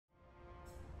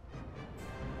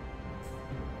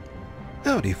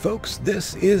Howdy folks,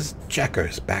 this is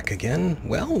Checkers back again,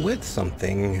 well, with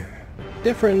something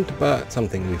different, but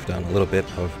something we've done a little bit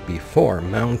of before.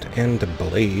 Mount and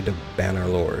Blade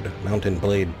Bannerlord. Mount and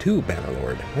Blade 2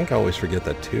 Bannerlord. I think I always forget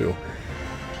that too.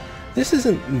 This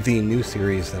isn't the new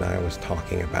series that I was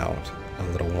talking about a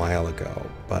little while ago,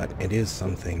 but it is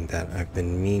something that I've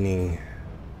been meaning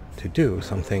to do,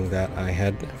 something that I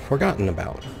had forgotten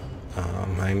about.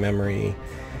 My memory,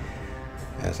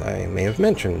 as I may have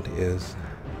mentioned, is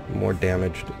more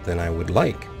damaged than I would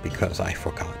like because I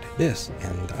forgot this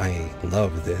and I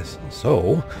love this.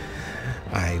 So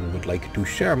I would like to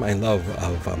share my love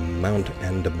of Mount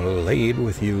and Blade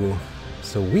with you.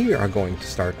 So we are going to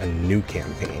start a new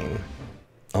campaign.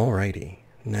 Alrighty,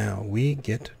 now we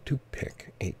get to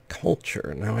pick a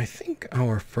culture. Now I think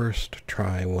our first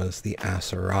try was the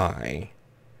Aserai.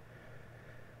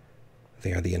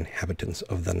 They are the inhabitants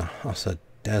of the Nahasa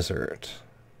Desert.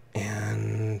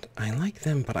 And I like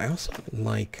them, but I also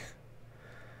like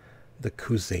the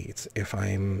Khuzaits. If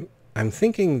I'm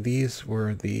thinking these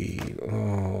were the,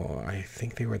 I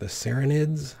think they were the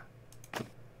Saranids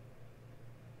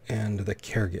and the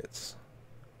Kergits.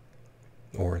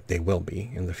 Or they will be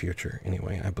in the future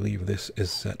anyway. I believe this is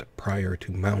set prior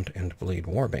to Mount and Blade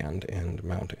Warband and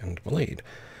Mount and Blade.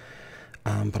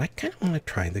 But I kind of want to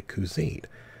try the Khuzait.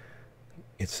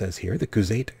 It says here, the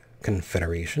Khuzait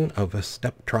Confederation of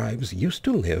steppe tribes used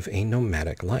to live a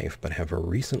nomadic life, but have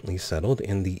recently settled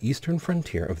in the eastern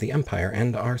frontier of the empire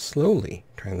and are slowly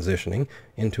transitioning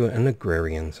into an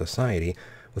agrarian society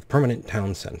with permanent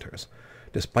town centers.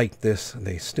 Despite this,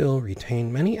 they still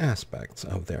retain many aspects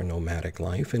of their nomadic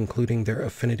life, including their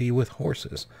affinity with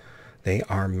horses. They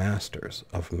are masters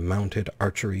of mounted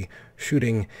archery,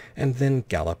 shooting, and then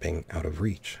galloping out of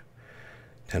reach.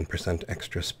 10%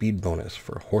 extra speed bonus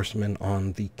for horsemen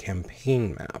on the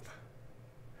campaign map.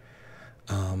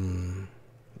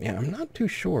 Yeah, I'm not too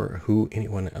sure who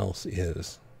anyone else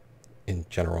is. In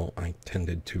general, I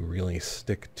tended to really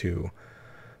stick to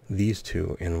these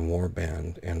two in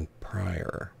Warband and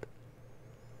prior.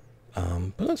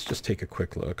 But let's just take a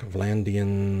quick look.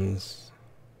 Vlandians.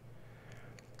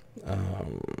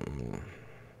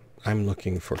 I'm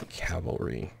looking for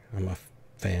cavalry. I'm a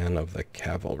fan of the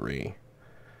cavalry.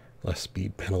 Less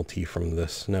speed penalty from the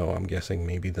snow. I'm guessing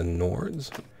maybe the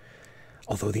Nords.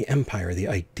 Although the Empire, the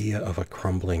idea of a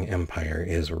crumbling empire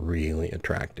is really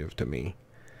attractive to me.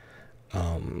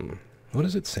 What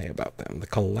does it say about them? The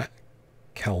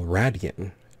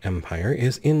Calradian Empire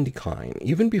is in decline,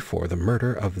 even before the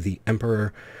murder of the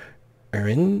Emperor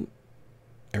Erenikos.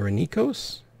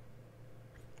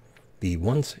 The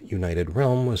once united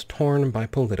realm was torn by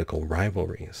political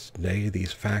rivalries. Today,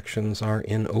 these factions are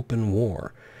in open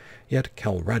war. Yet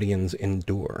Calradians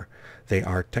endure. They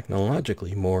are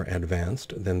technologically more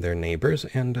advanced than their neighbors,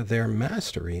 and their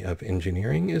mastery of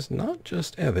engineering is not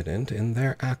just evident in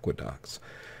their aqueducts,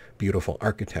 beautiful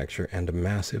architecture, and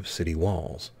massive city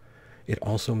walls. It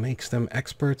also makes them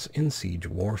experts in siege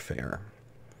warfare.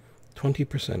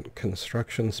 20%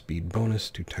 construction speed bonus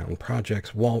to town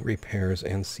projects, wall repairs,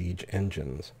 and siege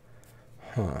engines.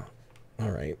 Huh.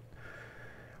 Alright.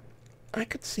 I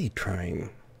could see trying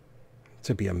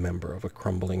to be a member of a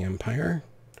crumbling empire.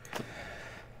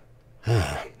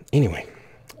 Anyway,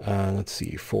 let's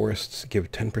see. Forests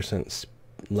give 10%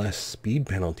 less speed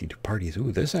penalty to parties.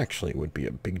 Ooh, this actually would be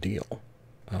a big deal.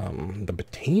 The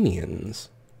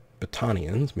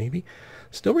Battanians maybe,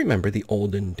 still remember the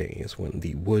olden days when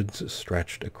the woods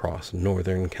stretched across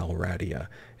northern Calradia,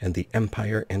 and the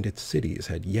empire and its cities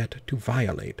had yet to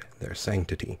violate their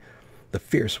sanctity. The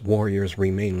fierce warriors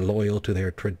remain loyal to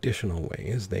their traditional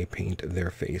ways. They paint their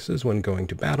faces when going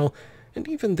to battle, and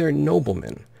even their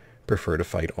noblemen prefer to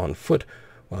fight on foot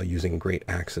while using great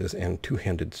axes and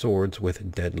two-handed swords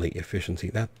with deadly efficiency.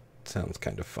 That sounds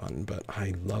kind of fun, but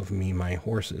I love me my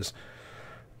horses.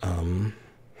 What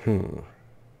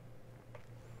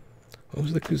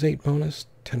was the Khuzait bonus?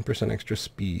 10% extra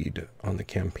speed on the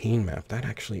campaign map. That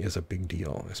actually is a big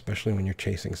deal, especially when you're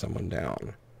chasing someone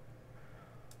down.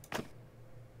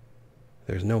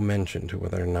 There's no mention to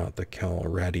whether or not the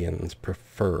Calradians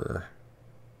prefer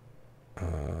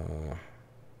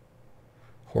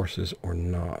horses or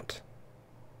not.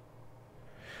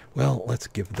 Well, let's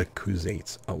give the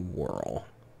Khuzaits a whirl.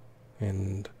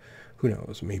 And who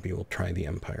knows, maybe we'll try the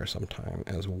Empire sometime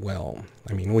as well.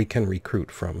 I mean, we can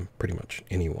recruit from pretty much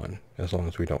anyone, as long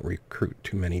as we don't recruit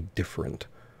too many different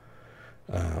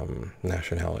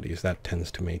nationalities. That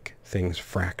tends to make things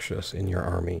fractious in your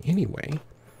army anyway.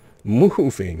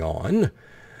 Moving on.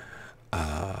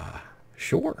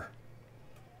 Sure.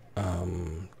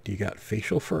 Do you got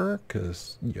facial fur?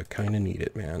 Because you kind of need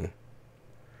it, man.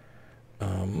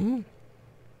 I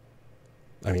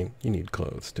mean, you need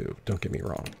clothes too, don't get me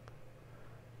wrong.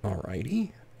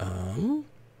 Alrighty.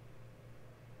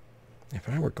 If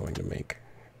I were going to make...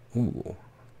 Ooh,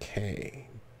 okay,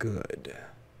 good.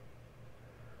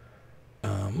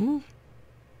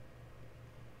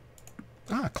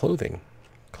 Clothing.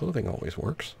 Clothing always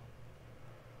works.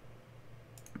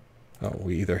 Oh,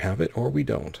 we either have it or we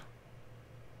don't.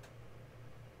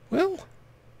 Well,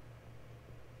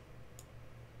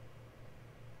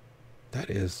 that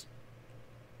is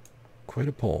quite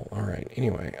a pull. All right,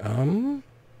 anyway,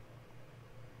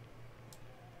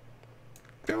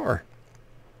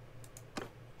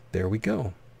 there we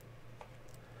go.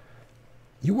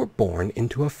 You were born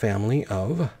into a family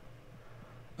of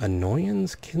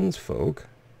Annoyance kinsfolk,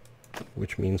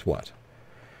 which means what?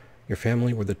 Your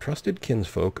family were the trusted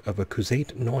kinsfolk of a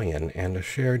Kuzate Noyan and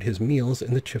shared his meals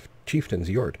in the chieftain's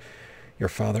yurt. Your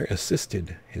father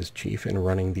assisted his chief in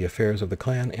running the affairs of the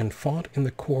clan and fought in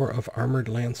the corps of armored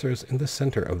lancers in the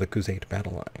center of the Kuzate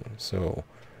battle line. So,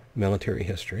 military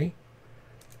history.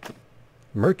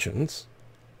 Merchants.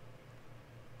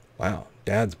 Wow,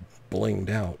 Dad's blinged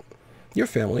out. Your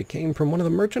family came from one of the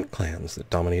merchant clans that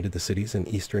dominated the cities in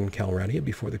eastern Calradia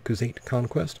before the Kuzate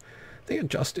conquest. They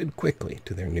adjusted quickly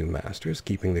to their new masters,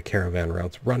 keeping the caravan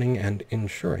routes running and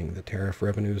ensuring the tariff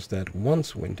revenues that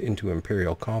once went into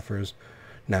imperial coffers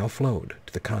now flowed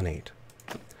to the Khanate.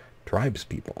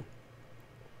 Tribespeople.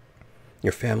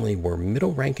 Your family were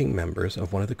middle-ranking members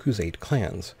of one of the Kuzate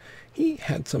clans. He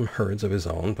had some herds of his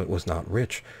own, but was not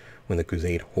rich. When the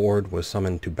Kuzate horde was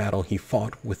summoned to battle, he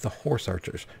fought with the horse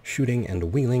archers, shooting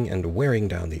and wheeling and wearing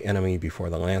down the enemy before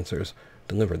the lancers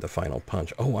delivered the final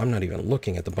punch. Oh, I'm not even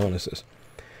looking at the bonuses.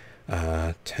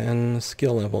 10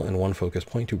 skill level and 1 focus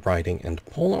point to riding and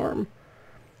polearm.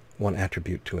 1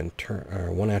 attribute point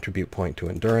to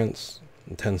endurance.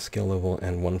 10 skill level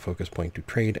and 1 focus point to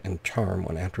trade and charm.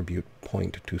 1 attribute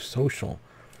point to social.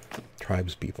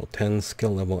 Tribespeople, 10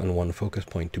 skill level and 1 focus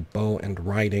point to bow and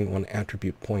riding. 1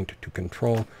 attribute point to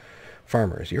control.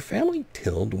 Farmers, your family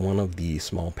tilled one of the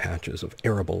small patches of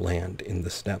arable land in the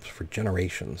steppes for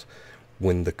generations.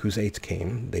 When the Kuzates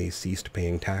came, they ceased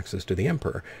paying taxes to the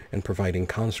emperor and providing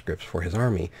conscripts for his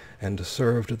army, and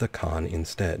served the Khan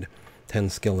instead. 10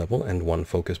 skill level and 1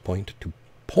 focus point to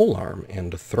polearm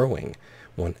and throwing.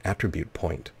 1 attribute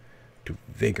point to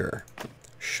vigor.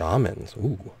 Shamans,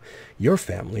 ooh. Your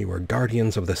family were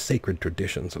guardians of the sacred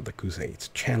traditions of the Kuzates,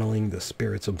 channeling the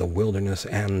spirits of the wilderness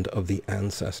and of the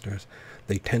ancestors.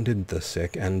 They tended the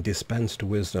sick and dispensed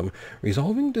wisdom,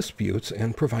 resolving disputes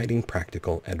and providing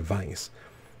practical advice.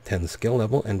 10 skill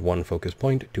level and 1 focus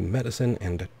point to medicine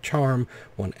and charm,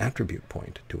 1 attribute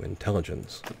point to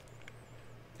intelligence.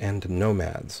 And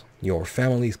nomads. Your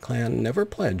family's clan never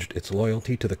pledged its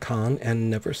loyalty to the Khan and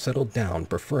never settled down,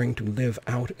 preferring to live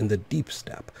out in the deep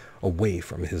steppe, away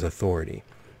from his authority.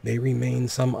 They remain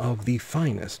some of the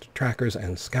finest trackers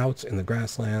and scouts in the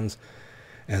grasslands,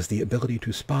 as the ability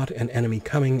to spot an enemy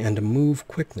coming and move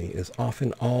quickly is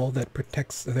often all that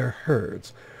protects their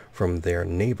herds from their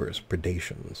neighbors'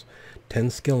 predations. 10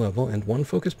 skill level and 1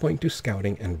 focus point to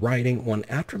scouting and riding, 1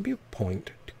 attribute point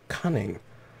to cunning.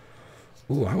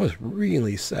 Ooh, I was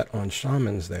really set on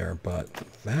shamans there, but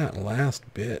that last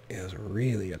bit is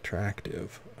really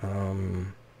attractive.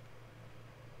 You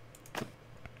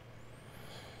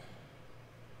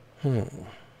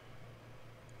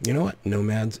know what?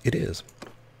 Nomads it is.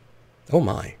 Oh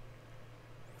my.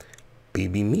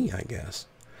 Baby me, I guess.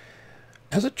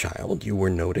 As a child, you were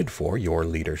noted for your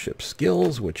leadership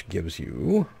skills, which gives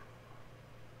you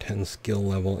 10 skill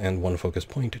level and 1 focus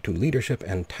point to leadership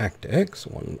and tactics,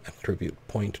 1 attribute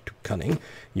point to cunning.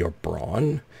 Your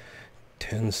brawn,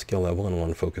 10 skill level and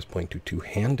 1 focus point to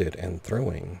two-handed and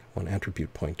throwing, 1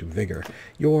 attribute point to vigor.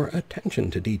 Your attention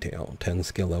to detail, 10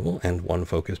 skill level and 1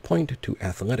 focus point to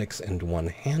athletics and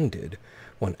one-handed,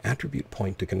 1 attribute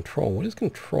point to control. What is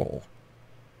control?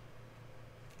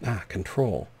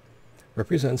 Control.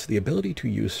 Represents the ability to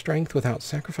use strength without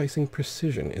sacrificing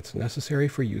precision. It's necessary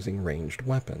for using ranged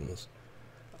weapons.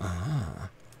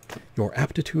 Your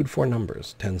aptitude for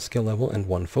numbers, 10 skill level and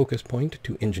 1 focus point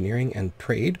to engineering and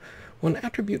trade, 1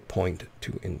 attribute point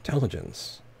to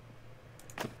intelligence.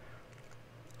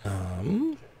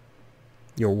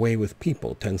 Your way with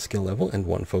people, 10 skill level and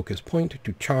 1 focus point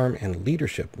to charm and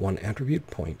leadership, 1 attribute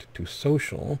point to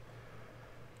social.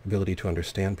 Ability to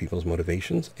understand people's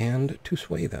motivations and to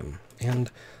sway them. And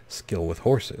skill with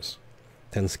horses.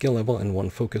 10 skill level and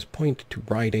 1 focus point to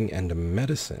riding and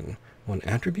medicine. 1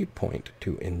 attribute point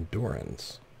to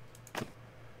endurance.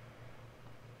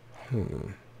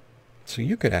 So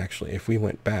you could actually, if we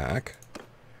went back,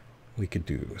 We could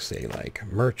do, say, like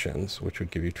merchants, which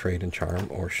would give you trade and charm,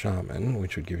 or shaman,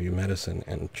 which would give you medicine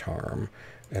and charm.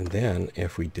 And then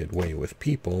if we did way with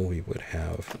people, we would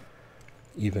have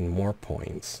even more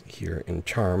points here in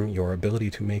charm. Your ability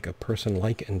to make a person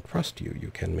like and trust you. You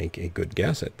can make a good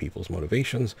guess at people's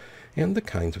motivations and the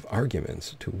kinds of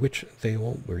arguments to which they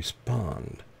will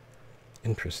respond.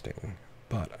 Interesting.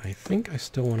 But I think I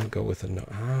still want to go with a no.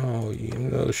 Oh, you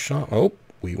know, oh,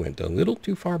 we went a little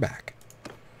too far back.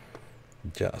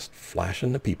 Just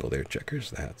flashing the people there, checkers.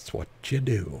 That's what you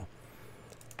do.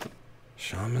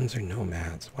 Shamans or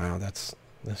nomads? Wow, this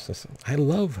is. I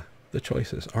love the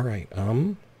choices. All right.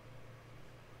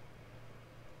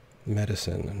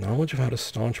 Medicine. Knowledge of how to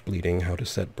staunch bleeding, how to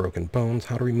set broken bones,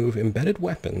 how to remove embedded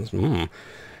weapons,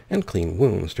 and clean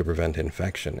wounds to prevent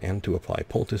infection, and to apply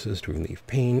poultices to relieve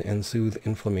pain and soothe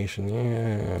inflammation.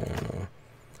 Yeah.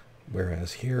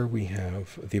 Whereas here we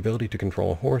have the ability to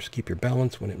control a horse, keep your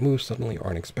balance when it moves suddenly or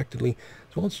unexpectedly,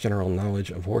 as well as general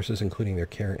knowledge of horses, including their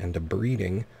care and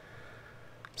breeding.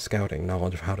 Scouting,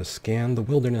 knowledge of how to scan the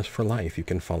wilderness for life. You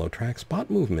can follow track, spot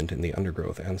movement in the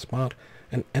undergrowth, and spot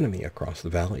an enemy across the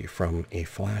valley from a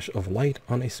flash of light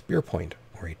on a spear point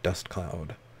or a dust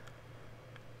cloud.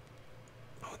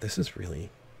 Oh, this is really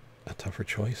a tougher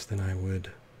choice than I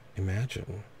would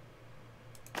imagine.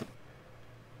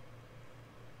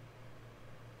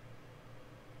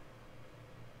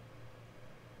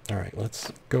 All right,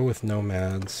 let's go with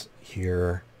nomads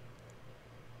here.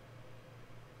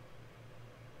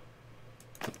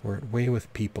 We're way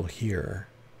with people here.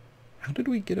 How did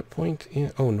we get a point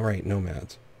in? Oh, right,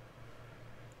 nomads.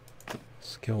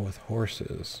 Skill with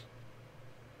horses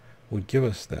would give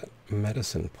us that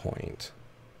medicine point,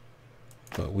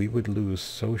 but we would lose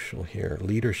social here.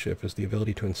 Leadership is the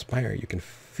ability to inspire. You can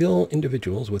fill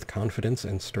individuals with confidence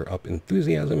and stir up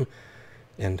enthusiasm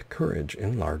and courage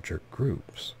in larger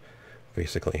groups.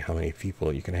 Basically, how many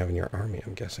people you can have in your army,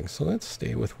 I'm guessing. So let's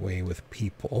stay with way with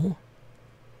people.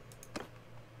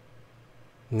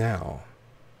 Now,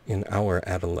 in our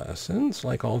adolescence,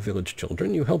 like all village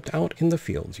children, you helped out in the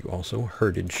fields. You also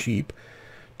herded sheep.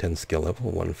 10 skill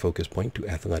level, 1 focus point to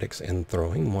athletics and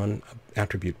throwing, 1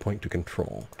 attribute point to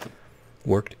control.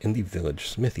 Worked in the village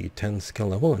smithy, 10 skill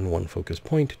level and 1 focus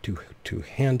point to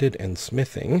two-handed and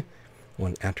smithing,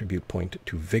 1 attribute point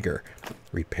to vigor.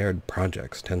 Repaired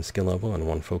projects, 10 skill level and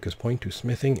 1 focus point to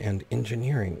smithing and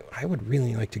engineering. I would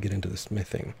really like to get into the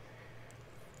smithing.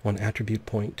 1 attribute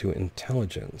point to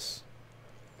intelligence.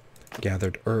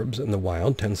 Gathered herbs in the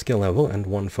wild, 10 skill level and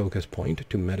 1 focus point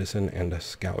to medicine and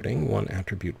scouting, 1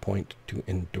 attribute point to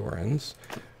endurance.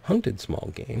 Hunted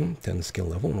small game, 10 skill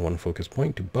level and 1 focus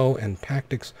point to bow and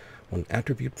tactics, 1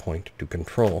 attribute point to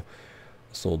control.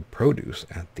 Sold produce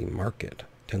at the market,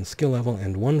 10 skill level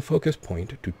and 1 focus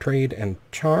point to trade and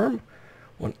charm,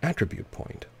 1 attribute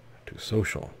point to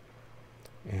social.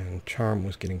 And charm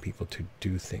was getting people to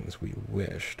do things we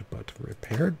wished, but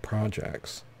repaired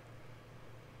projects.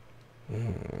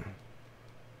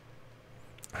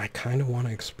 I kind of want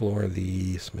to explore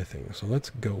the smithing, so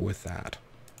let's go with that.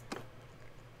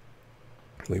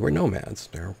 We were nomads.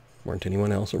 There weren't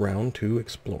anyone else around to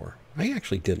explore. I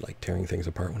actually did like tearing things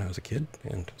apart when I was a kid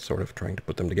and sort of trying to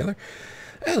put them together.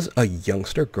 As a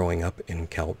youngster growing up in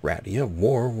Calradia,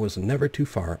 war was never too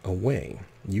far away.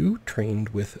 You trained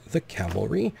with the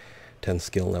cavalry, 10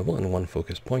 skill level and 1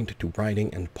 focus point to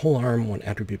riding and polearm, 1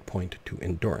 attribute point to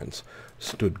endurance.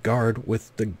 Stood guard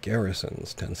with the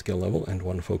garrisons, 10 skill level and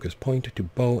 1 focus point to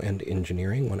bow and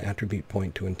engineering, 1 attribute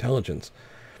point to intelligence.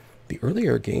 The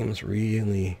earlier games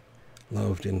really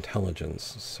loved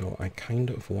intelligence, so I kind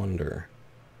of wonder.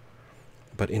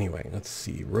 But anyway, let's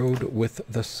see. Rode with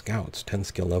the scouts, 10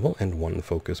 skill level and 1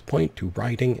 focus point to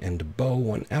riding and bow,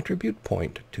 1 attribute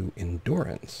point to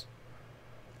endurance.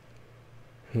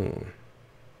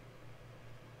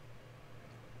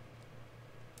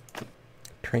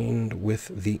 Trained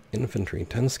with the infantry,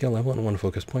 10 skill level and 1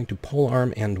 focus point to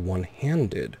polearm and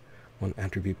one-handed, 1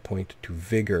 attribute point to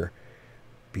vigor,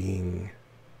 being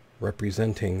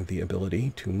representing the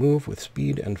ability to move with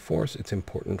speed and force. It's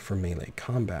important for melee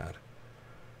combat,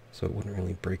 so it wouldn't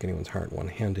really break anyone's heart.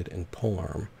 One-handed and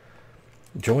polearm.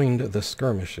 Joined the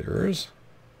skirmishers,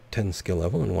 10 skill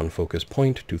level and 1 focus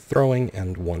point to throwing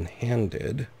and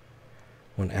one-handed,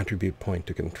 1 attribute point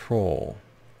to control.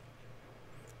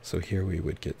 So here we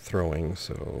would get throwing,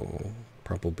 so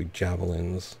probably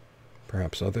javelins,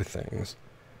 perhaps other things.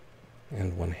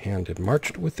 And one-handed.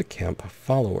 Marched with the camp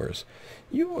followers.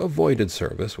 You avoided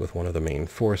service with one of the main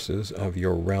forces of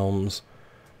your realm's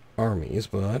armies,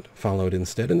 but followed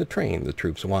instead in the train the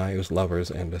troops' wives,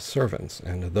 lovers, and servants,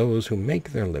 and those who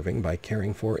make their living by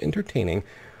caring for, entertaining,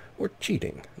 or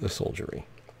cheating the soldiery.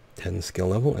 10 skill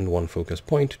level and 1 focus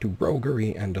point to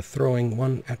roguery and a throwing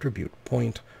 1 attribute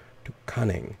point to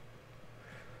cunning.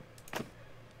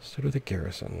 So do the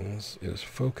garrisons is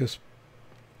focus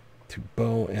to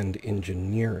bow and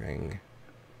engineering.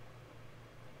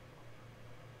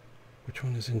 Which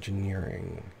one is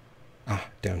engineering? Ah,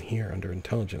 down here under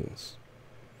intelligence.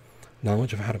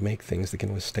 Knowledge of how to make things that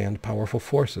can withstand powerful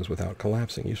forces without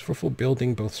collapsing. Useful for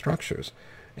building both structures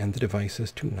and the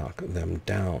devices to knock them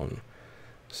down.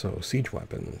 So, siege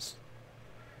weapons.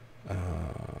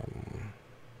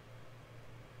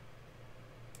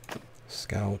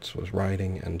 Scouts was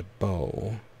riding and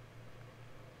bow.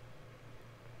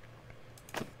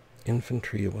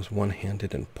 Infantry was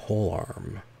one-handed and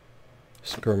polearm.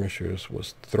 Skirmishers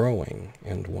was throwing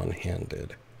and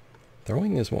one-handed.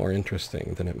 Throwing is more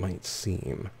interesting than it might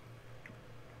seem.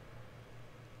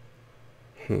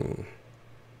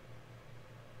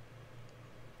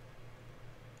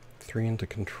 3 into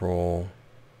control.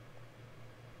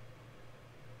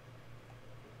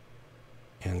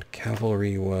 And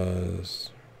cavalry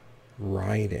was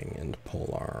riding and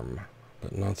polearm,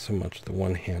 but not so much the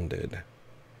one-handed.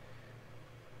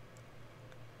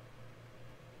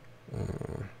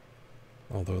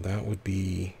 Although that would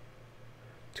be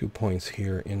 2 points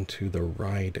here into the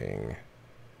riding.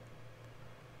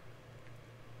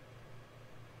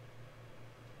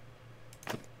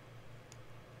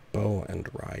 Bow and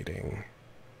riding.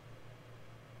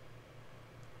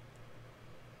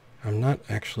 I'm not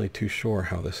actually too sure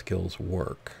how the skills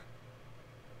work.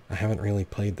 I haven't really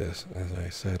played this. As I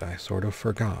said, I sort of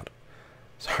forgot.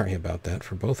 Sorry about that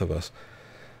for both of us.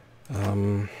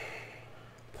 Polearm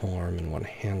and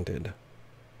one-handed.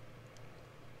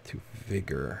 To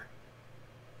vigor.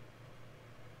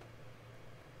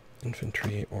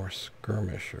 Infantry or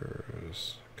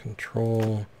skirmishers.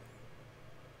 Control.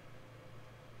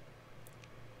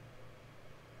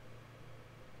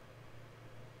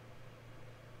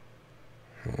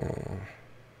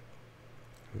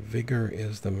 Vigor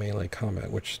is the melee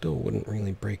combat, which still wouldn't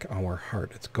really break our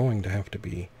heart. It's going to have to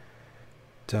be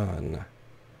done.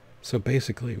 So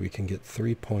basically we can get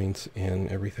 3 points in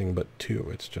everything but 2.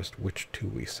 It's just which 2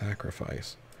 we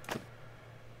sacrifice.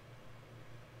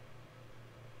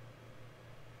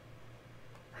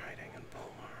 Riding and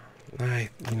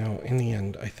polearm. In the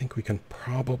end, I think we can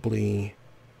probably...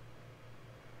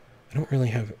 I don't really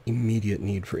have immediate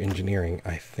need for engineering,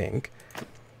 I think.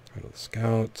 Go to the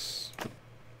scouts.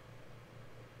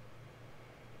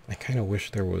 I kind of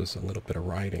wish there was a little bit of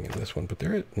riding in this one, but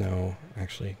there is... No,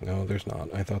 actually, no, there's not.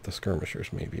 I thought the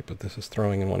skirmishers maybe, but this is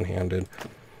throwing in one-handed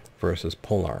versus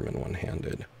polearm in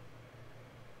one-handed.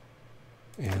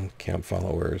 And camp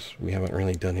followers, we haven't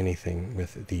really done anything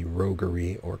with the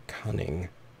roguery or cunning,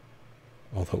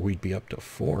 although we'd be up to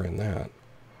 4 in that.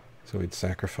 So we'd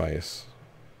sacrifice...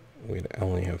 We'd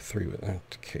only have 3 with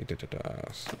that. Okay,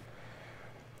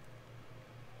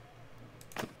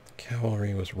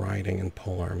 Cavalry was riding and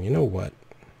polearm. You know what?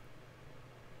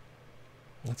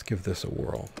 Let's give this a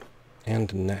whirl.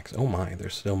 And next, oh my,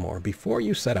 there's still more. Before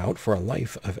you set out for a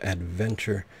life of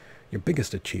adventure, your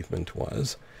biggest achievement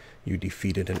was you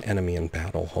defeated an enemy in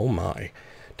battle. Oh my.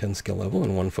 10 skill level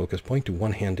and 1 focus point to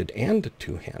one-handed and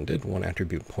two-handed. 1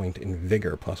 attribute point in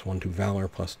vigor, +1 to valor,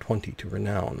 +20 to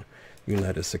renown. You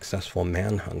led a successful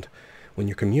manhunt. When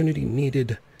your community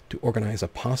needed to organize a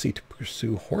posse to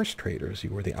pursue horse traders,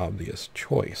 you were the obvious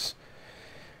choice.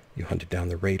 You hunted down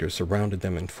the raiders, surrounded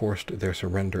them, and forced their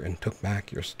surrender and took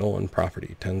back your stolen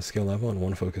property. 10 skill level and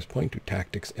 1 focus point to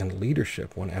tactics and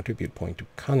leadership. 1 attribute point to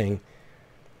cunning.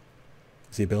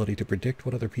 Is the ability to predict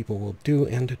what other people will do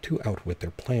and to outwit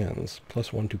their plans.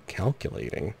 +1 to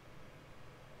calculating.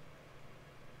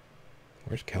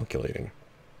 Where's calculating?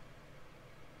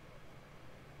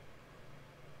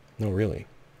 No, really.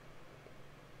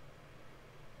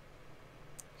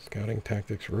 Scouting,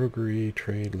 tactics, roguery,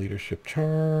 trade, leadership,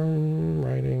 charm,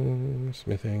 writing,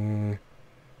 smithing.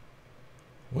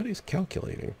 What is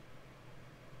calculating?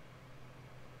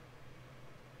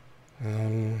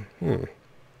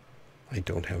 I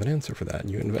don't have an answer for that.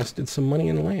 You invested some money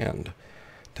in land.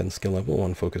 10 skill level,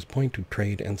 1 focus point to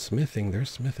trade and smithing. There's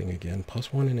smithing again.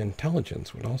 +1 in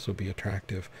intelligence would also be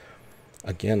attractive.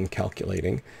 Again,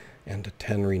 calculating. And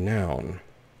 10 renown.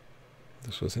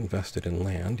 This was invested in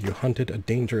land. You hunted a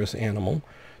dangerous animal.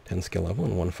 10 skill level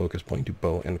and 1 focus point to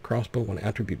bow and crossbow. 1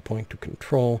 attribute point to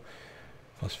control.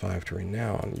 +5 to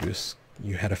renown.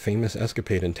 You had a famous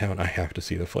escapade in town. I have to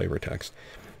see the flavor text.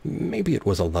 Maybe it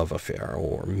was a love affair,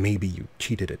 or maybe you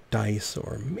cheated at dice,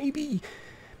 or maybe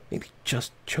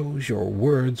just chose your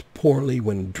words poorly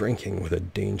when drinking with a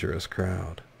dangerous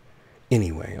crowd.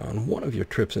 Anyway, on one of your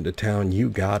trips into town, you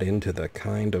got into the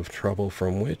kind of trouble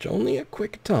from which only a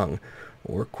quick tongue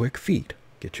or quick feet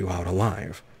get you out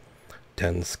alive.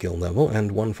 10 skill level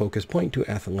and 1 focus point to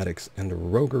athletics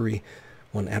and roguery,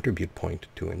 1 attribute point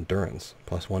to endurance,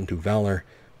 +1 to valor,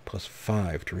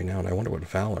 +5 to renown. I wonder what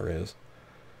valor is.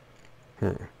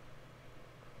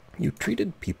 You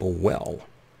treated people well.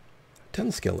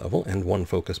 10 skill level and 1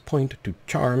 focus point to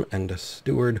charm and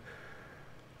steward,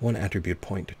 1 attribute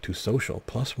point to social,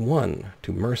 +1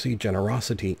 to mercy,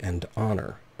 generosity, and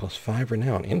honor, +5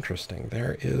 renown. Interesting.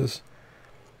 There is,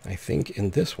 I think,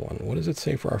 in this one, what does it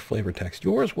say for our flavor text?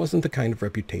 Yours wasn't the kind of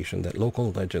reputation that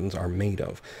local legends are made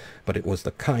of, but it was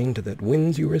the kind that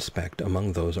wins you respect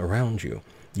among those around you.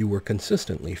 You were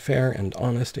consistently fair and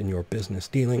honest in your business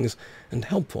dealings and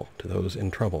helpful to those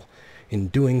in trouble. In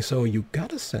doing so, you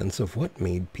got a sense of what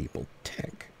made people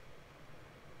tick.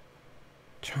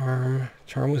 Charm.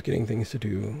 Charm was getting things to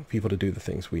do, people to do the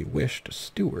things we wished.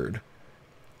 Steward.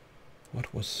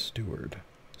 What was steward?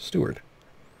 Steward.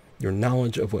 Your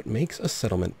knowledge of what makes a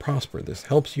settlement prosper. This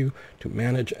helps you to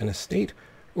manage an estate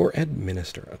or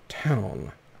administer a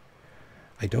town.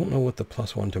 I don't know what the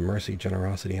 +1 to mercy,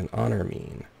 generosity, and honor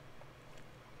mean.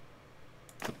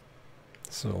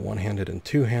 So one-handed and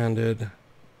two-handed,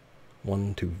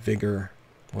 1 to vigor,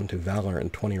 1 to valor,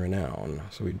 and 20 renown.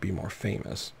 So we'd be more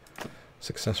famous.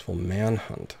 Successful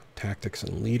manhunt, tactics,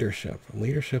 and leadership.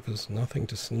 Leadership is nothing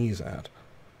to sneeze at.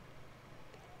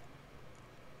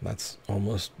 That's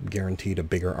almost guaranteed a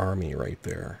bigger army right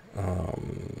there.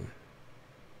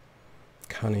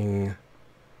 Cunning,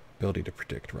 ability to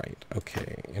predict right.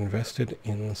 Okay, invested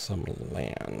in some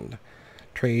land.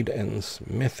 Trade and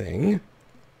smithing.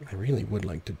 I really would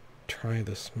like to try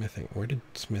the smithing. Where did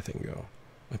smithing go?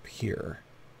 Up here.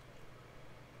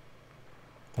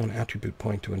 1 attribute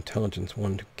point to intelligence,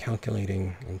 1 to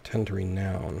calculating, and 10 to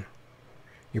renown.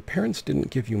 Your parents didn't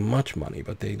give you much money,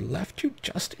 but they left you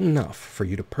just enough for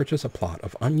you to purchase a plot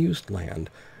of unused land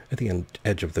at the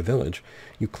edge of the village.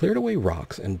 You cleared away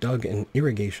rocks and dug an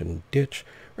irrigation ditch,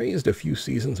 raised a few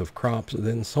seasons of crops,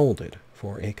 then sold it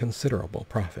for a considerable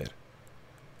profit.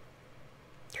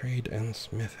 Trade and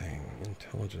smithing,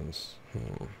 intelligence.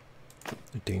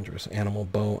 A dangerous animal,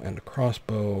 bow and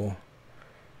crossbow.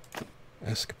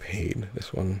 Escapade.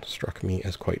 This one struck me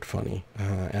as quite funny.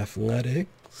 Athletics.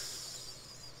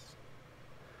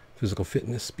 Physical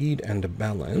fitness, speed, and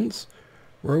balance.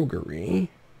 Roguery.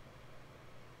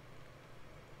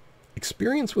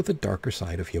 Experience with the darker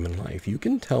side of human life. You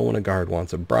can tell when a guard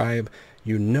wants a bribe.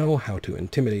 You know how to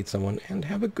intimidate someone and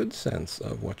have a good sense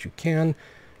of what you can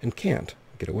and can't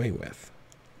get away with.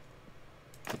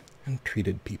 And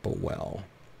treated people well.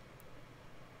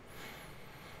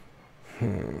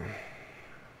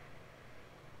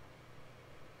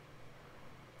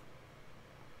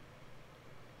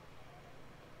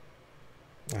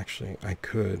 Actually, I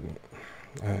could.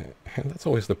 That's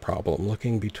always the problem,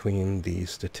 looking between the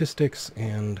statistics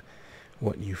and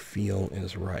what you feel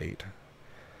is right.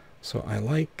 So I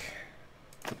like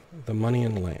the money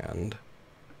and land,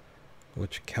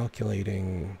 which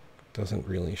calculating doesn't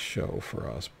really show for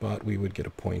us, but we would get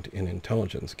a point in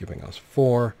intelligence, giving us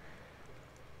 4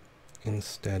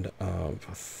 instead of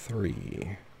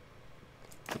 3.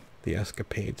 The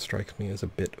escapade strikes me as a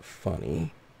bit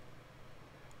funny.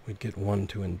 We'd get 1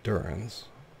 to endurance.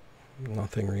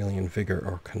 Nothing really in vigor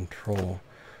or control.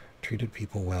 Treated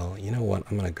people well. You know what?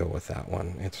 I'm going to go with that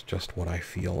one. It's just what I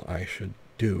feel I should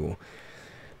do.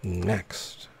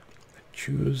 Next,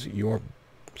 choose your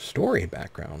story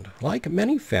background. Like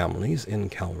many families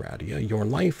in Calradia, your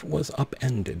life was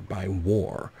upended by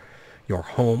war. Your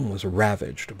home was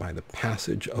ravaged by the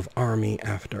passage of army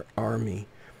after army.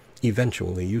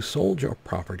 Eventually, you sold your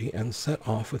property and set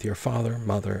off with your father,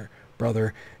 mother,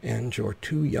 brother, and your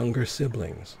 2 younger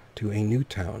siblings to a new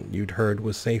town you'd heard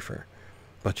was safer,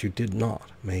 but you did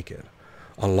not make it.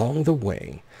 Along the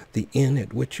way, the inn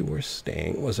at which you were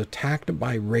staying was attacked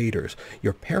by raiders.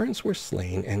 Your parents were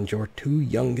slain and your 2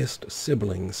 youngest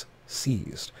siblings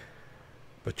seized.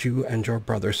 But you and your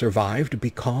brother survived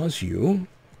because you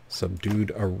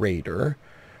subdued a raider.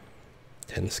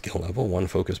 10 skill level, 1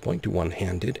 focus point to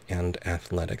one-handed, and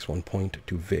athletics, 1 point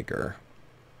to vigor.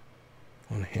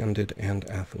 One-handed and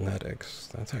athletics.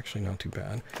 That's actually not too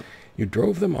bad. You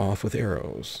drove them off with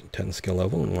arrows. 10 skill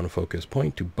level and 1 focus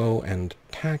point to bow and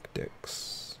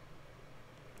tactics.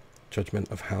 Judgment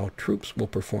of how troops will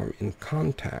perform in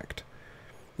contact.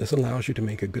 This allows you to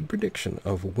make a good prediction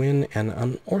of when an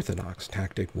unorthodox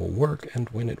tactic will work and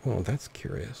when it won't. That's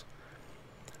curious.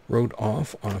 Rode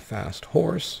off on a fast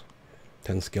horse.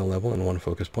 10 skill level and 1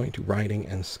 focus point to riding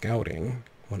and scouting.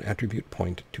 1 attribute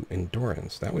point to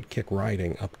endurance. That would kick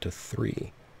riding up to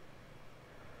 3.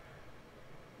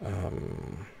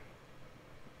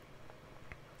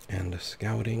 And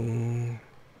scouting...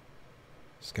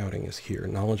 Scouting is here.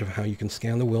 Knowledge of how you can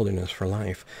scan the wilderness for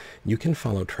life. You can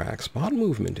follow tracks, spot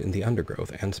movement in the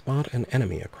undergrowth, and spot an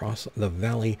enemy across the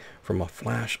valley from a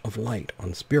flash of light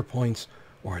on spear points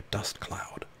or a dust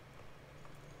cloud.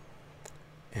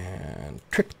 And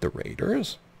trick the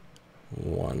raiders.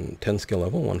 10 skill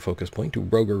level, 1 focus point to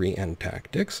roguery and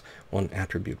tactics, 1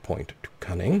 attribute point to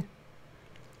cunning.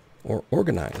 Or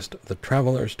organized the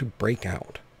travelers to break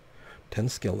out. 10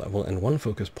 skill level and 1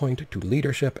 focus point to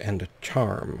leadership and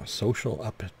charm. Social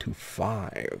up to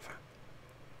 5.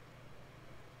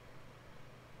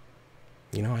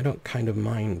 You know, I don't kind of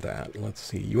mind that. Let's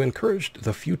see. You encouraged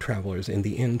the few travelers in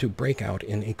the inn to break out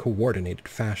in a coordinated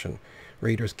fashion.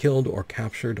 Raiders killed or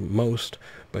captured most,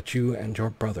 but you and your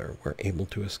brother were able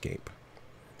to escape.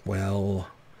 Well,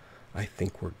 I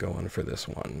think we're going for this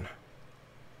one.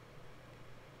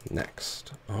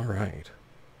 Next. All right.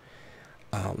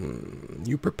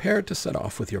 You prepared to set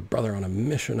off with your brother on a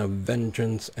mission of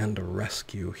vengeance and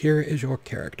rescue. Here is your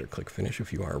character. Click finish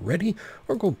if you are ready,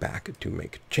 or go back to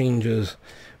make changes.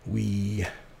 We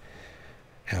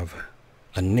have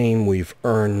a name we've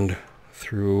earned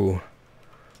through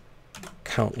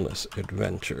countless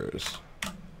adventures.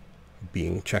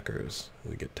 Being Checkers.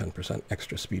 We get 10%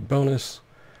 extra speed bonus.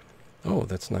 Oh,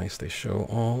 that's nice. They show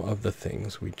all of the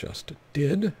things we just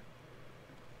did.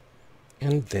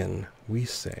 And then we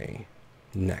say,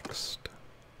 next.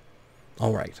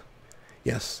 All right.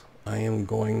 Yes, I am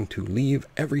going to leave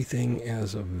everything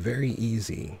as a very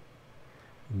easy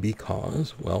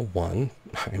because, well, 1,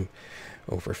 I'm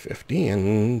over 50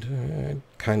 and I'd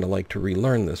kind of like to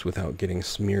relearn this without getting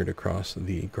smeared across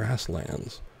the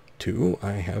grasslands. 2,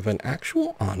 I have an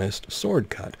actual honest sword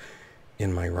cut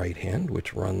in my right hand,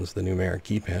 which runs the numeric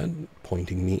keypad,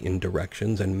 pointing me in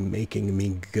directions and making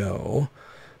me go.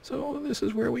 So this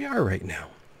is where we are right now.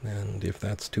 And if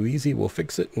that's too easy, we'll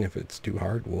fix it. And if it's too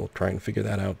hard, we'll try and figure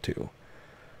that out too.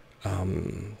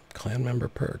 Clan member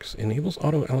perks. Enables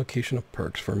auto allocation of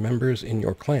perks for members in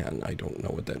your clan. I don't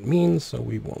know what that means, so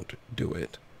we won't do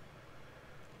it.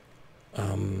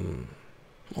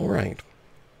 All right.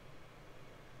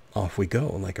 Off we go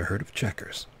like a herd of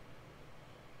checkers.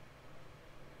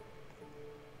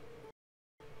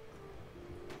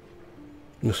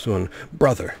 Nusun,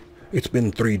 brother. It's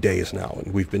been 3 days now,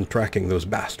 and we've been tracking those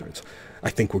bastards. I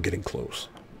think we're getting close.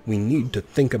 We need to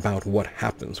think about what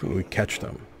happens when we catch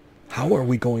them. How are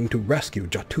we going to rescue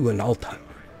Jatu and Alta?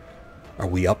 Are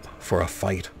we up for a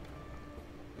fight?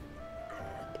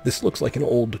 This looks like an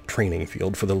old training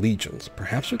field for the legions.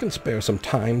 Perhaps we can spare some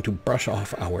time to brush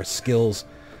off our skills.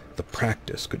 The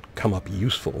practice could come up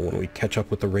useful when we catch up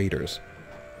with the raiders.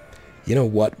 You know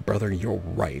what, brother, you're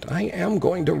right. I am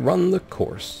going to run the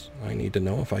course. I need to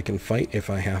know if I can fight if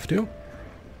I have to.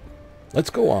 Let's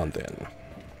go on, then.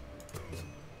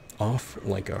 Off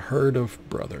like a herd of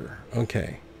brother.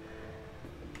 Okay.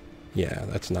 Yeah,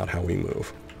 that's not how we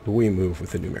move. We move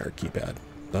with the numeric keypad.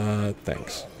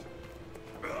 Thanks.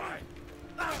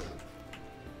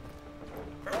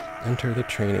 Enter the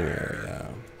training area.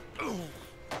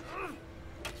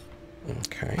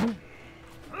 Okay.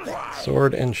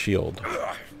 Sword and shield.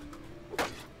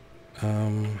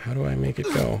 How do I make it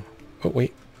go? Oh,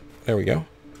 wait. There we go.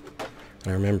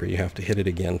 I remember you have to hit it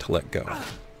again to let go.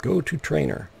 Go to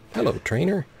trainer. Hello,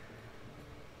 trainer.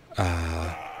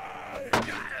 I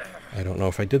don't know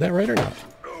if I did that right or not.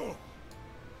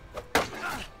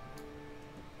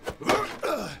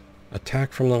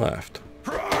 Attack from the left.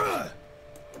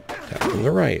 Attack from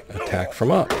the right. Attack from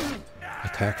up.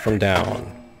 Attack from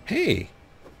down. Hey!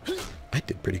 I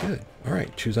did pretty good.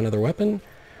 Alright, choose another weapon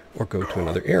or go to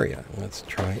another area. Let's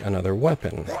try another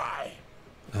weapon.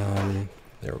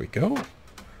 There we go.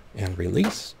 And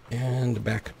release. And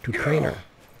back to trainer.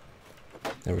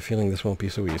 I have a feeling this won't be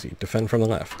so easy. Defend from the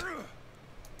left.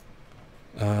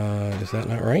 Is that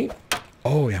not right?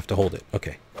 Oh, we have to hold it.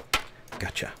 Okay.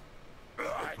 Gotcha.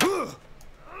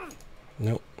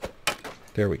 Nope.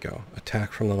 There we go.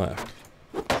 Attack from the left.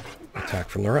 Attack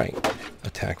from the right.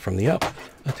 Attack from the up.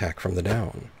 Attack from the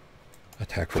down.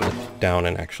 Attack from the down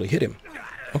and actually hit him.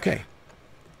 Okay.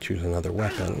 Choose another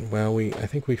weapon. Well, I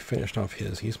think we finished off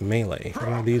his. He's melee. What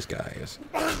are these guys?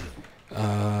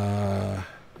 Oh.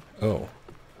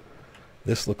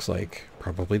 This looks like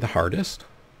probably the hardest.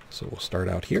 So we'll start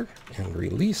out here and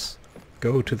release.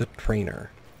 Go to the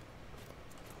trainer.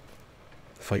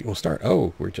 The fight will start.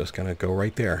 Oh, we're just gonna go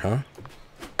right there, huh?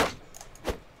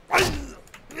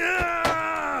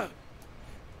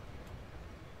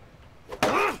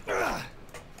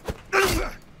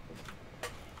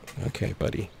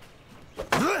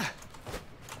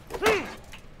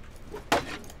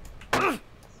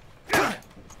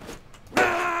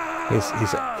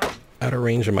 He's out of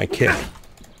range of my kick.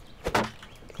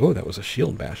 Oh, that was a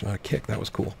shield bash, not a kick. That was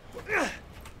cool.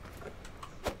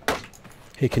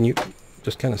 Hey, can you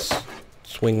just kind of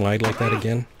swing wide like that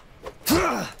again?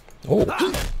 Oh,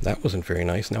 that wasn't very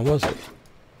nice, now was it?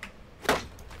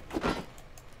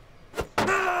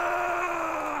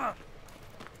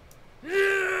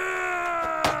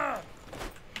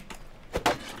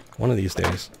 One of these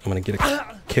days, I'm going to get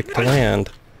a kick to land.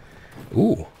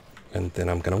 Ooh, and then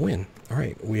I'm going to win.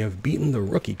 Alright, we have beaten the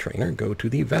rookie trainer. Go to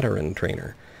the veteran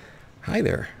trainer. Hi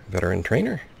there, veteran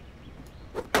trainer.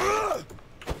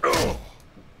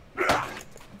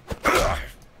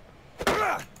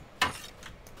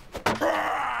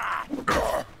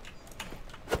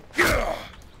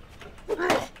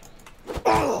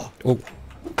 Oh,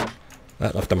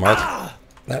 that left a mark.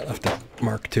 That left a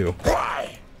mark too.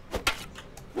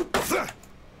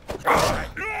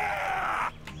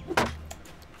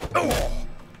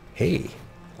 Hey,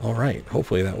 alright,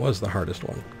 hopefully that was the hardest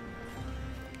one.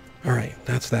 Alright,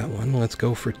 that's that one. Let's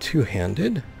go for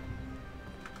two-handed.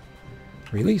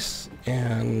 Release,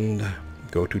 and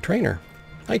go to trainer.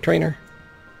 Hi, trainer.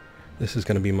 This is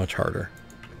going to be much harder.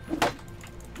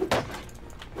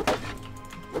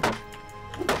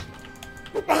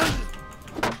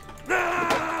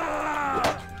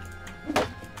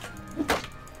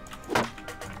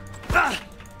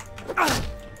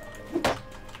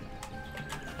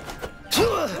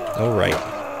 Alright.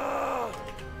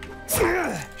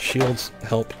 Shields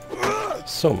help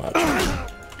so much.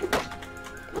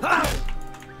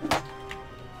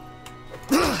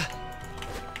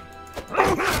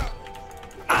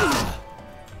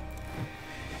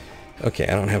 Okay,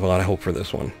 I don't have a lot of hope for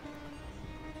this one.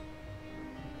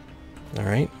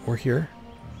 Alright, we're here.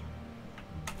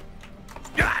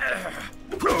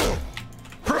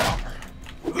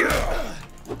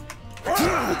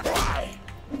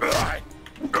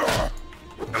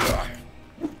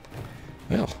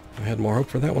 Well, I had more hope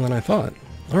for that one than I thought.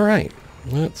 Alright,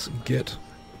 let's get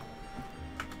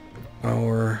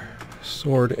our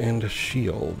sword and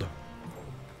shield.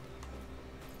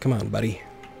 Come on, buddy.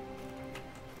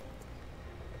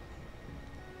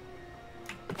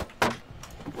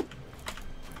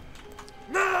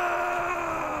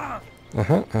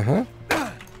 Uh-huh, uh-huh.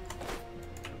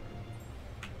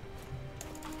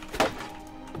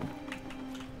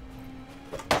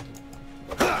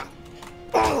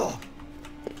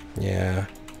 Yeah.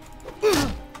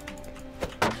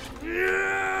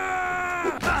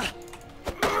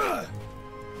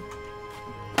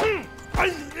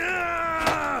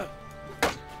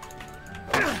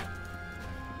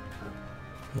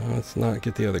 Let's not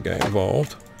get the other guy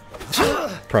involved.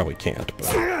 Probably can't,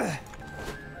 but...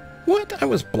 What? I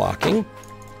was blocking.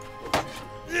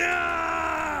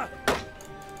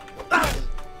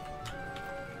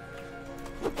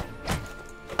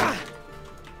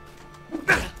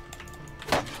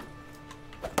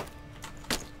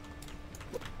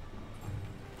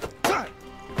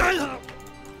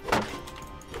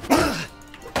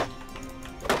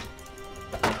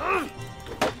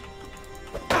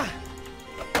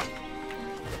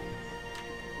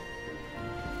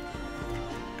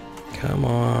 Come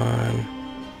on.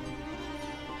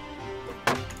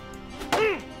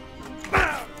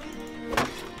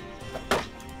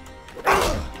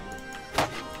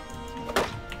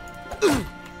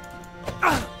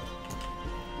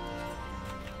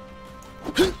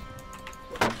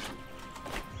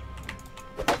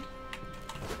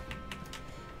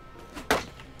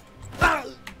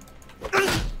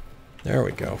 There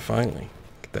we go, finally.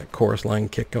 Get that chorus line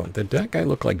kick going. Did that guy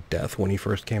look like death when he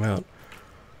first came out?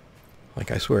 Like,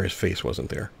 I swear his face wasn't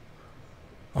there.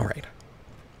 Alright.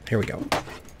 Here we go.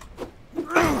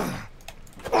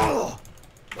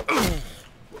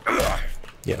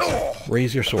 Yes.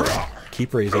 Raise your sword.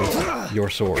 Keep raising your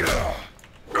sword.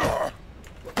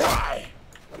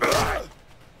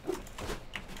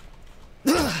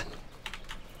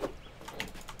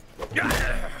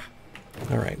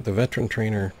 Alright, the veteran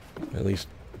trainer, at least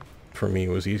for me,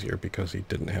 was easier because he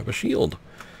didn't have a shield.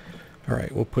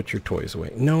 Alright, we'll put your toys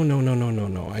away. No, no, no, no, no,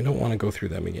 no. I don't want to go through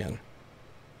them again.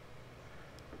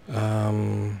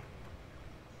 I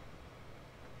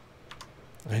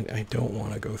don't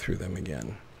want to go through them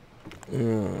again.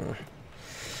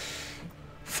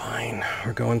 Fine,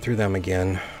 we're going through them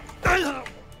again.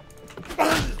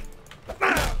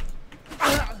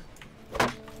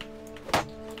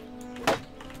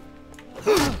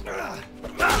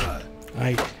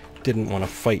 I didn't want to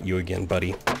fight you again,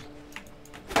 buddy.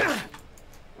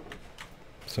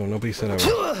 So nobody said I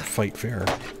would fight fair.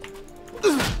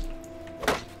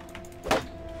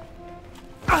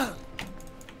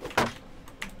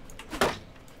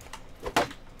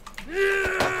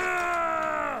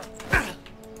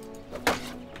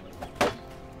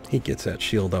 He gets that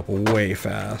shield up way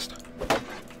fast.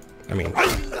 I mean,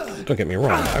 don't get me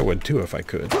wrong, I would too if I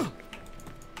could.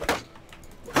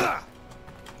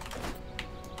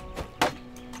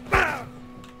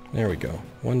 There we go.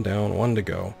 One down, one to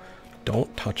go.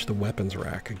 Don't touch the weapons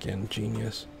rack again,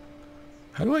 genius.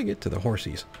 How do I get to the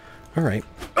horsies? Alright.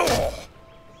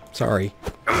 Sorry.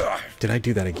 Did I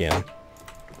do that again?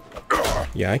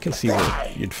 Yeah, I can see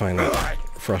where you'd find that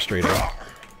frustrating.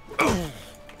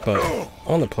 But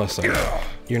on the plus side,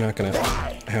 you're not going to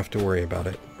have to worry about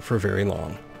it for very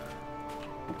long.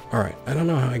 Alright, I don't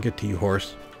know how I get to you,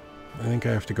 horse. I think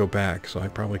I have to go back, so I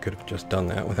probably could have just done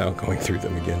that without going through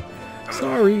them again.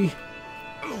 Sorry!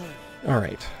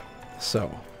 Alright,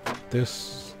 so,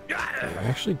 this... I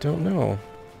actually don't know.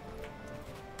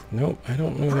 Nope, I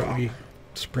don't know that we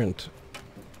sprint.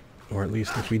 Or at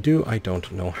least if we do, I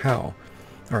don't know how.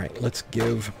 Alright, let's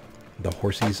give the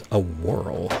horsies a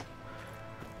whirl.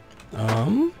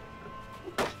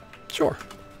 Sure.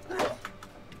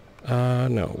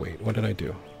 No, wait, what did I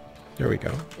do? There we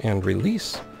go. And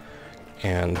release.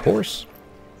 And horse.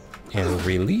 And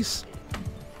release.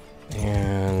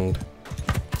 And...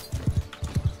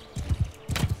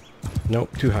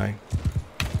 nope, too high.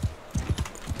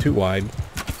 Too wide.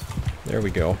 There we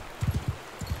go.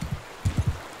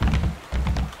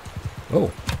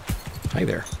 Oh, hi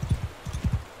there.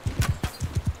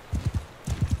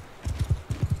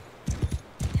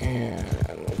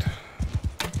 And...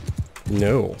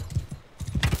 no.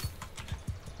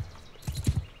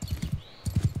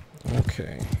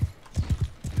 Okay.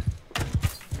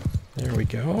 There we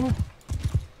go.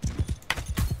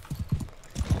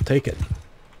 I'll take it.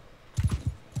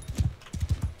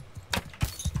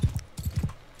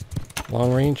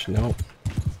 Long range? No.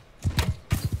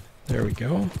 There we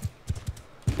go.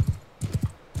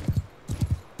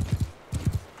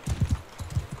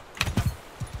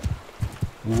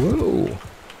 Whoa!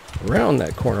 Around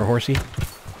that corner, horsey.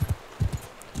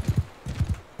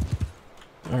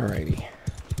 Alrighty.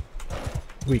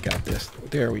 We got this.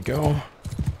 There we go.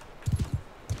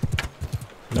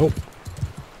 Nope.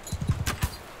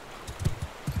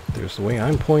 There's the way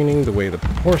I'm pointing, the way the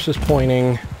horse is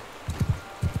pointing.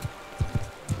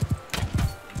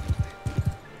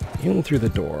 In through the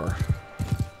door.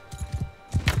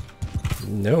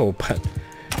 No, but...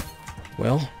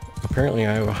 well, apparently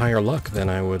I have a higher luck than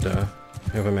I would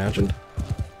have imagined.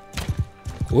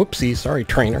 Whoopsie, sorry,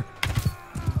 trainer.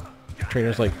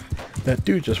 Trainer's like, that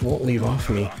dude just won't leave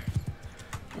off me.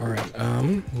 Alright,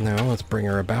 now let's bring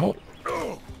her about.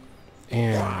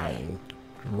 And...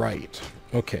 right.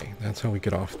 Okay, that's how we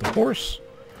get off the horse.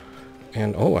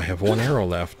 And, oh, I have one arrow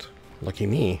left. Lucky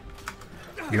me.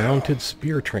 Mounted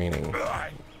spear training.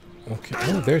 Okay,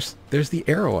 oh, there's the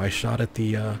arrow I shot at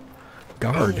the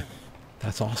guard.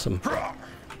 That's awesome.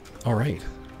 Alright.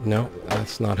 No,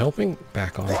 that's not helping.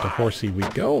 Back onto horsey we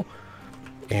go.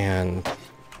 And,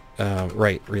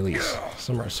 right, release.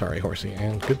 Sorry, horsey.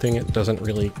 And good thing it doesn't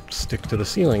really stick to the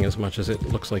ceiling as much as it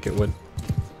looks like it would.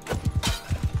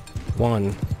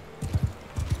 1,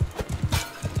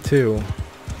 2,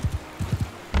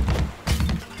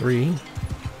 3,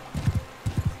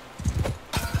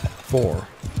 4,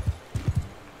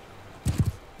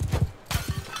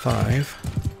 5,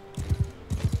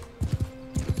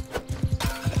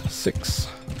 6,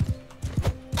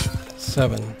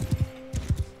 7,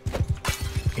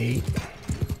 8,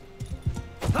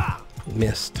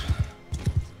 missed,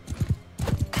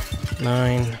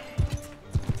 9,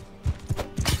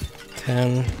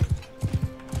 10,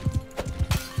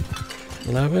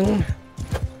 11,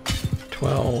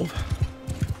 12,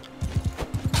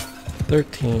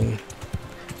 13,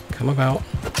 come about,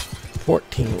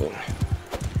 14,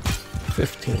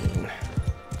 15,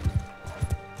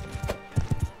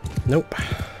 nope,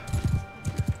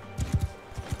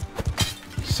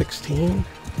 16,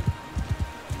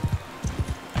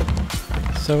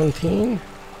 17,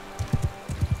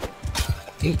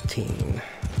 18,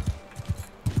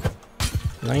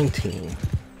 19,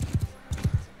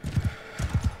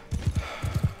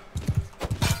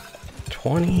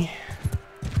 20,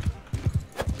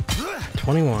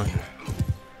 21.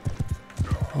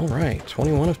 Alright,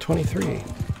 21 of 23.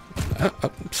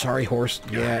 Sorry, horse.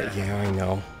 Yeah, I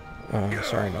know.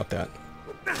 Sorry about that.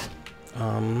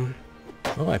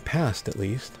 Well, I passed at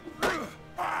least.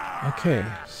 Okay,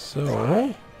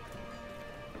 so...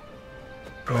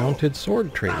 mounted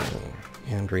sword training.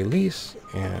 And release,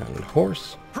 and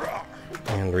horse,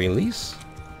 and release.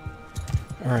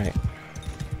 Alright.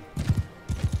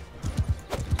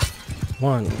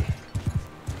 1,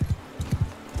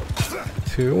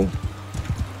 2,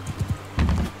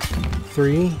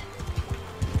 3,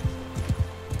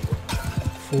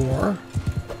 4,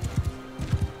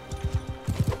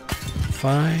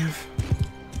 5.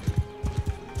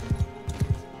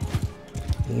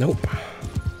 Nope.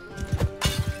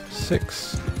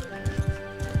 6.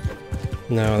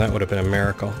 No, that would have been a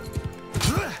miracle.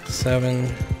 7,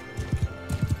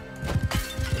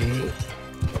 8,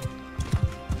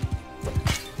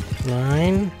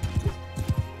 9,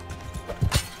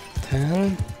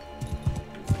 10,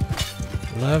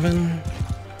 11,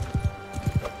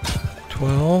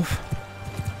 12.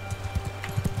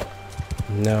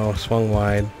 No, swung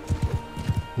wide.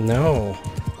 No.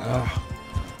 Oh.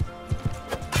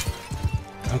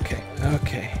 Okay,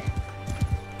 okay.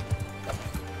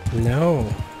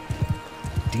 No.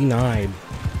 Denied.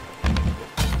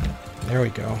 There we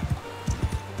go.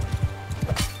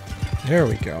 There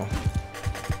we go.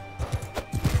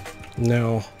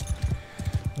 No.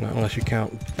 Not unless you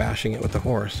count bashing it with the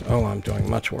horse. Oh, I'm doing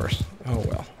much worse. Oh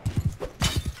well.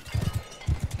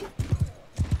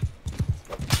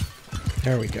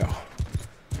 There we go.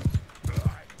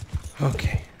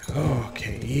 Okay.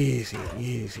 Okay. Easy,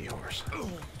 easy horse.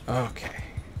 Okay.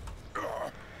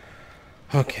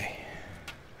 Okay.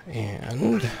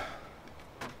 And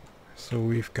so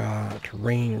we've got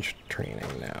ranged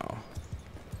training now.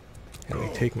 And I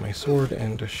take my sword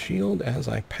and a shield as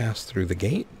I pass through the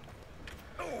gate.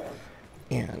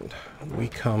 And we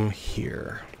come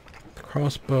here.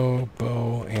 Crossbow,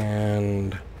 bow,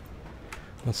 and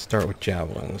let's start with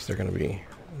javelins. They're going to be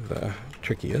the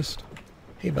trickiest.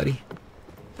 Hey, buddy.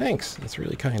 Thanks. That's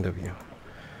really kind of you.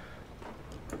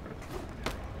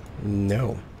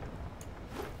 No.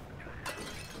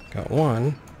 Got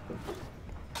 1.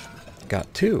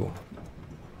 Got 2.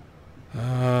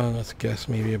 Let's guess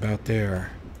maybe about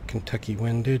there. Kentucky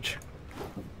windage.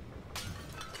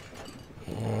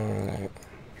 Alright.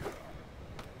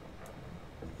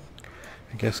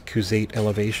 I guess Kuzate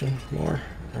elevation more.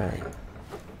 Alright.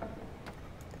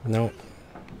 No.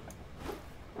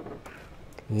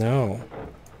 No.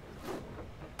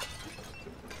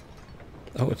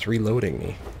 Oh, it's reloading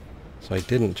me. So I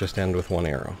didn't just end with 1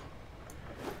 arrow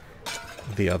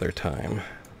the other time.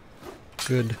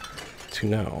 Good to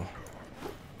know.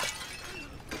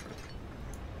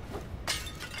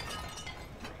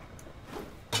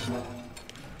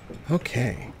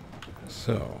 Okay,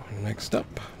 so next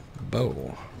up,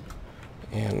 bow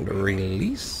and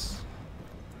release.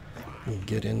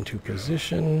 Get into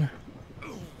position.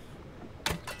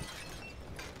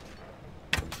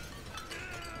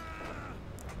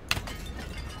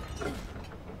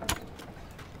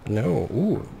 No,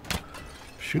 ooh,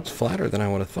 shoots flatter than I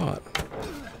would have thought.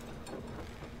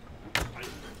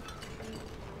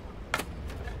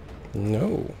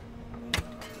 No.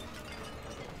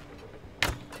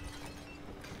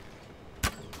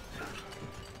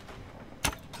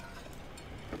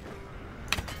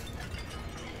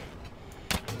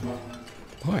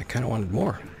 Oh, I kind of wanted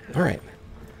more. All right.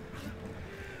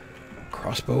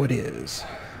 Crossbow it is.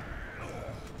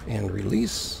 And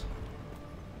release.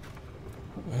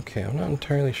 Okay, I'm not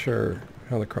entirely sure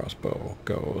how the crossbow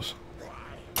goes.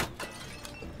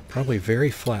 Probably very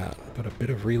flat, but a bit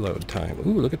of reload time.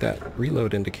 Ooh, look at that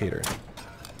reload indicator.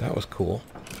 That was cool.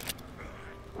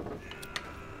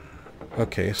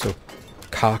 Okay, so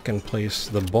cock and place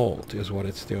the bolt is what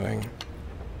it's doing.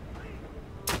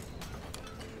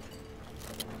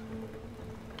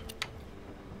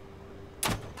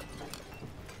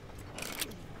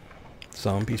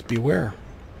 Zombies beware.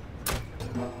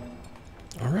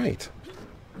 Alright.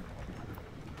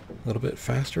 A little bit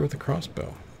faster with the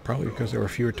crossbow. Probably because there were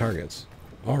fewer targets.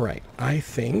 Alright, I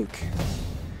think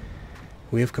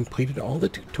we have completed all the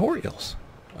tutorials.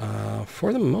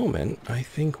 For the moment, I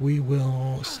think we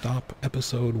will stop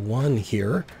episode 1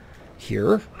 here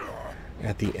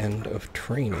at the end of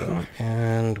training,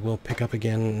 and we'll pick up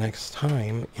again next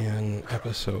time in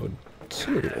episode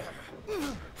 2.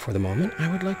 For the moment,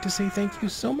 I would like to say thank you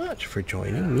so much for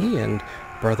joining me and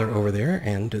brother over there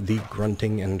and the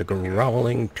grunting and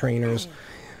growling trainers.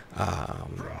 I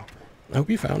hope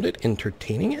you found it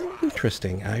entertaining and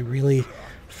interesting. I really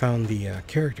found the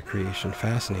character creation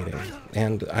fascinating,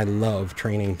 and I love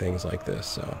training things like this,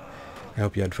 so I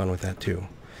hope you had fun with that too.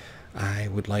 I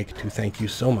would like to thank you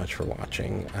so much for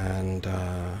watching, and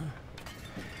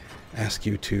ask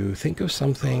you to think of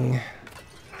something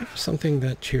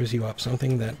that cheers you up,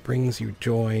 something that brings you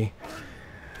joy,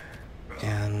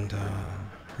 and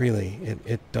really,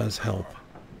 it does help.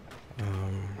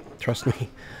 Trust me,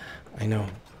 I know.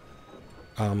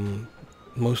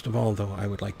 Most of all, though, I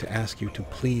would like to ask you to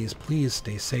please, please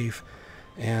stay safe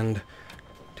and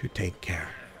to take care.